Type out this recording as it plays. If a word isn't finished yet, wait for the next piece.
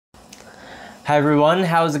Hi everyone,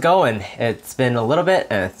 how's it going? It's been a little bit,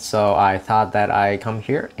 so I thought that I come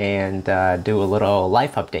here and do a little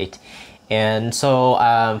life update. And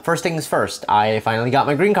so first things first, I finally got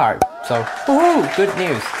my green card. So woohoo, good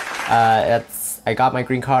news. I got my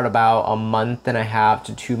green card about a month and a half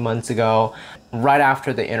to 2 months ago. Right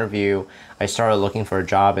after the interview, I started looking for a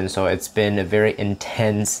job, and so it's been a very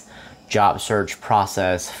intense job search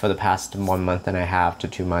process for the past 1 month and a half to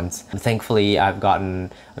 2 months. Thankfully, I've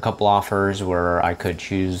gotten a couple offers where I could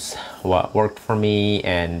choose what worked for me,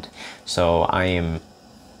 and so I am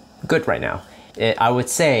good right now. I would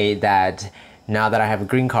say that now that I have a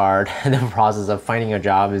green card, the process of finding a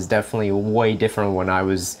job is definitely way different when I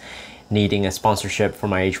was needing a sponsorship for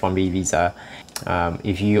my H-1B visa.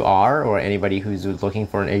 If you are, or anybody who's looking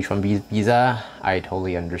for an H-1B visa, I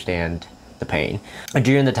totally understand the pain.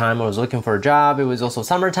 During the time I was looking for a job, it was also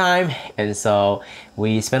summertime, and so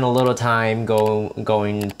we spent a little time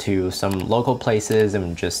going to some local places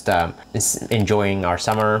and just enjoying our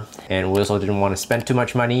summer. And we also didn't want to spend too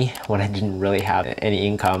much money when I didn't really have any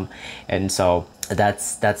income, and so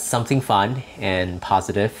that's something fun and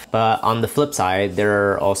positive. But on the flip side,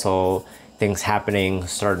 there are also things happening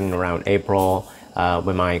starting around April.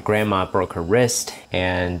 When my grandma broke her wrist,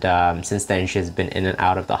 and since then she's been in and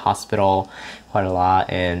out of the hospital quite a lot,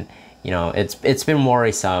 and you know it's been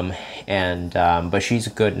worrisome, and but she's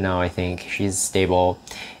good now. I think she's stable.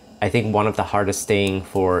 I think one of the hardest thing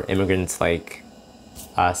for immigrants like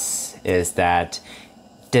us is that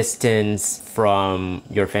distance from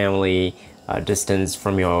your family, distance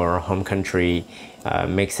from your home country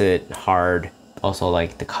makes it hard. Also,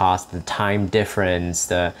 like the cost, the time difference,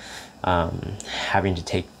 the having to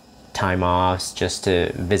take time off just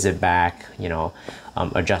to visit back,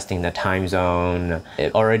 adjusting the time zone.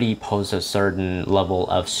 It already posed a certain level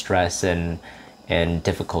of stress and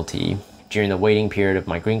difficulty. During the waiting period of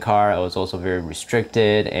my green card, I was also very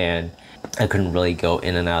restricted, and I couldn't really go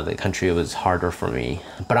in and out of the country. It was harder for me.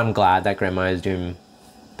 But I'm glad that grandma is doing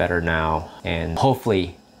better now, and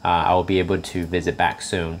hopefully I will be able to visit back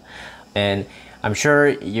soon. And I'm sure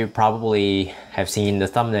you probably have seen the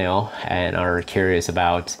thumbnail and are curious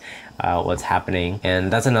about what's happening.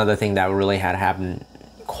 And that's another thing that really had happened,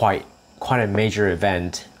 quite a major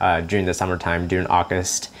event during the summertime, during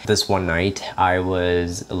August. This one night, I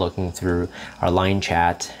was looking through our line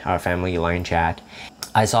chat, our family line chat.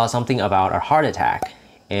 I saw something about a heart attack.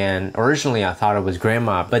 And originally I thought it was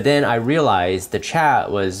grandma, but then I realized the chat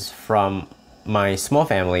was from my small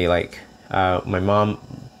family, like my mom,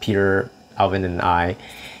 Peter, Alvin, and I.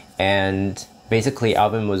 And basically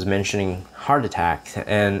Alvin was mentioning heart attacks,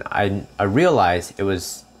 and I realized he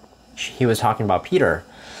was talking about Peter.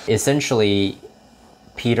 Essentially,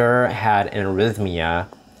 Peter had an arrhythmia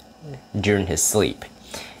during his sleep,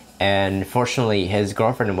 and fortunately his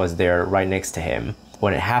girlfriend was there right next to him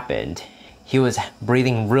when it happened. He was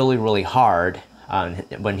breathing really hard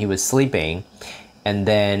when he was sleeping, and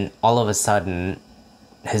then all of a sudden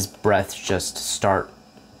his breath just start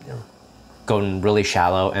going really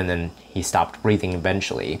shallow, and then he stopped breathing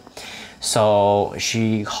eventually. So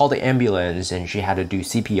she called the ambulance, and she had to do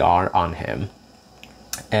CPR on him.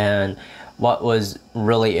 And what was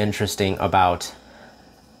really interesting about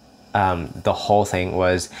the whole thing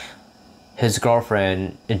was his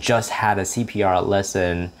girlfriend just had a CPR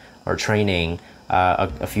lesson or training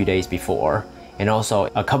a few days before. And also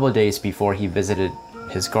a couple of days before he visited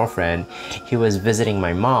his girlfriend, he was visiting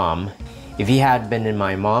my mom. If he had been in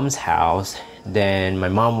my mom's house, then my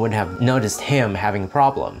mom would have noticed him having a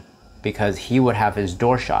problem, because he would have his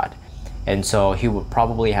door shut, and so he would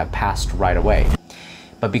probably have passed right away.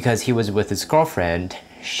 But because he was with his girlfriend,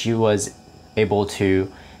 she was able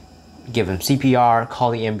to give him CPR,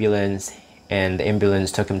 call the ambulance, and the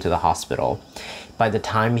ambulance took him to the hospital. By the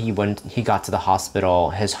time he got to the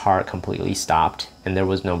hospital, his heart completely stopped and there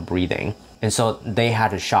was no breathing. And so they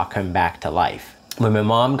had to shock him back to life. When my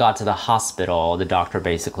mom got to the hospital, the doctor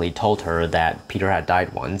basically told her that Peter had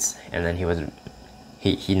died once, and then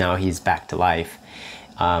now he's back to life.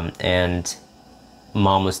 And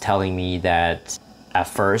mom was telling me that at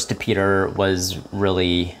first Peter wasn't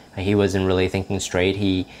really thinking straight.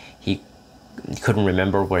 He couldn't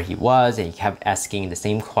remember where he was, and he kept asking the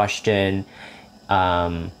same question,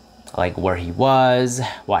 like where he was,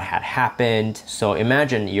 what had happened. So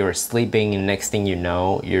imagine you're sleeping, and next thing you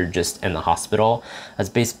know, you're just in the hospital. That's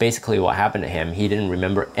basically what happened to him. He didn't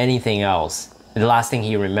remember anything else. The last thing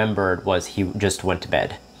he remembered was he just went to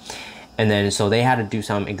bed. And then so they had to do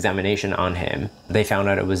some examination on him. They found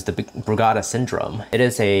out it was the Brugada syndrome. It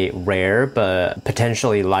is a rare but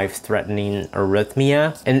potentially life-threatening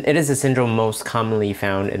arrhythmia, and it is a syndrome most commonly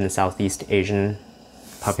found in the Southeast Asian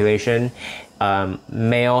population.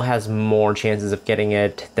 Male has more chances of getting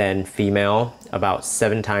it than female, about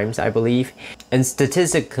 7 times, I believe. And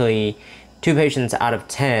statistically, 2 patients out of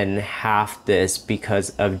 10 have this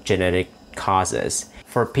because of genetic causes.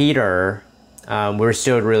 For Peter, we're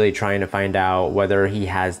still really trying to find out whether he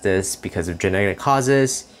has this because of genetic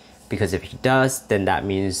causes, because if he does, then that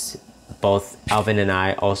means both Alvin and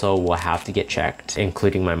I also will have to get checked,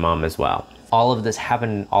 including my mom as well. All of this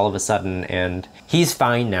happened all of a sudden, and he's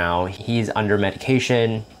fine now. He's under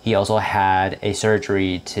medication. He also had a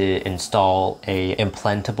surgery to install a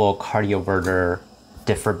implantable cardioverter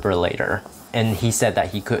defibrillator. And he said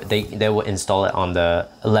that they will install it on the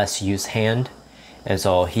less used hand. And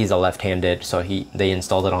so he's a left-handed, so they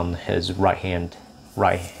installed it on his right hand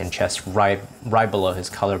chest, right below his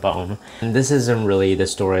collarbone. And this isn't really the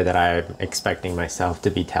story that I'm expecting myself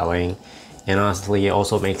to be telling. And honestly, it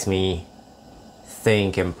also makes me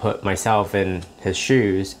think and put myself in his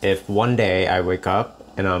shoes. If one day I wake up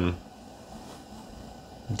and I'm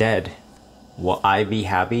dead, will I be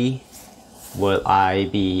happy? Will I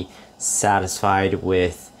be satisfied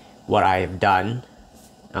with what I have done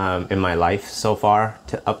in my life so far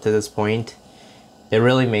up to this point? It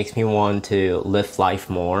really makes me want to live life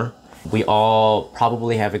more. We all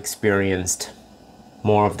probably have experienced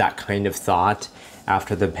more of that kind of thought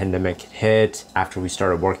after the pandemic hit, after we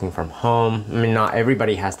started working from home. I mean, not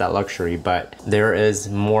everybody has that luxury, but there is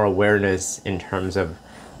more awareness in terms of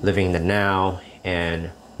living the now,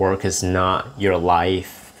 and work is not your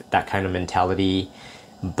life, that kind of mentality.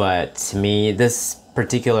 But to me, this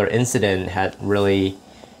particular incident had really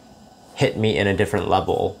hit me in a different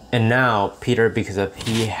level. And now Peter, because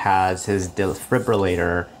he has his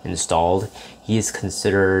defibrillator installed, he's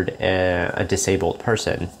considered a disabled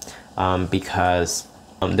person, because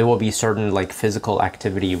there will be certain like physical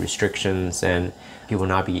activity restrictions, and he will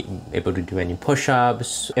not be able to do any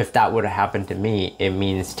push-ups. If that would have happened to me, it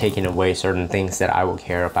means taking away certain things that I will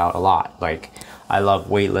care about a lot. Like, I love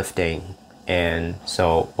weightlifting, and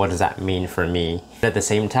so what does that mean for me? At the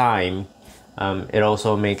same time, it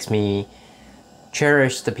also makes me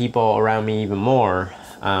cherish the people around me even more.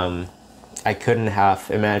 I couldn't have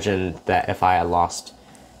imagined that if I had lost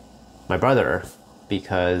my brother,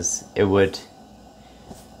 because it would,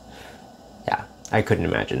 yeah, I couldn't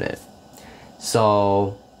imagine it.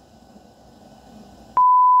 So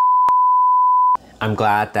I'm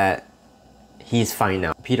glad that he's fine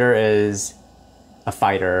now. Peter is a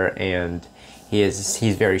fighter, and he's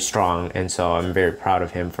very strong, and so I'm very proud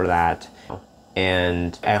of him for that.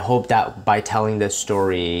 And I hope that by telling this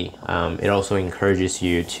story, it also encourages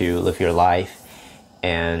you to live your life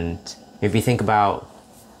and maybe think about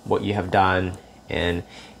what you have done, and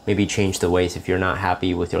maybe change the ways if you're not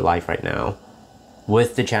happy with your life right now.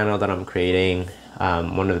 With the channel that I'm creating,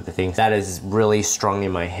 one of the things that is really strong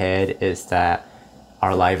in my head is that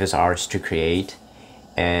our life is ours to create.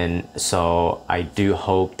 And so I do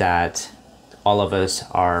hope that all of us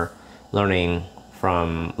are learning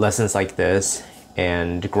from lessons like this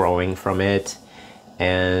and growing from it.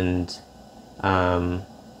 And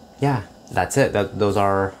yeah, that's it. Those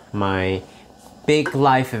are my big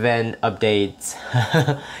life event updates.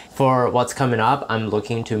 For what's coming up, I'm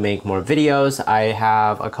looking to make more videos. I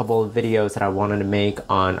have a couple of videos that I wanted to make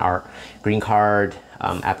on our green card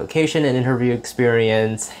application and interview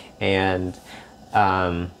experience, and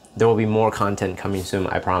there will be more content coming soon,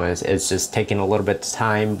 I promise. It's just taking a little bit of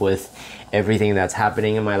time with everything that's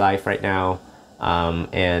happening in my life right now,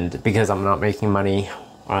 and because I'm not making money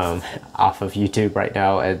off of YouTube right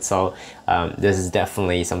now, and so this is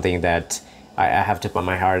definitely something that I have to put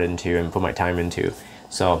my heart into and put my time into.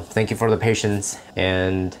 So thank you for the patience,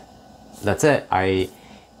 and that's it. I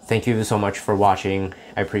thank you so much for watching.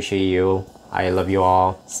 I appreciate you. I love you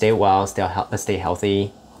all. Stay well, stay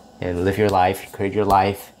healthy, and live your life, create your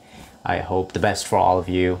life. I hope the best for all of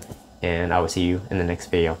you, and I will see you in the next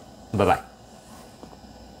video. Bye-bye.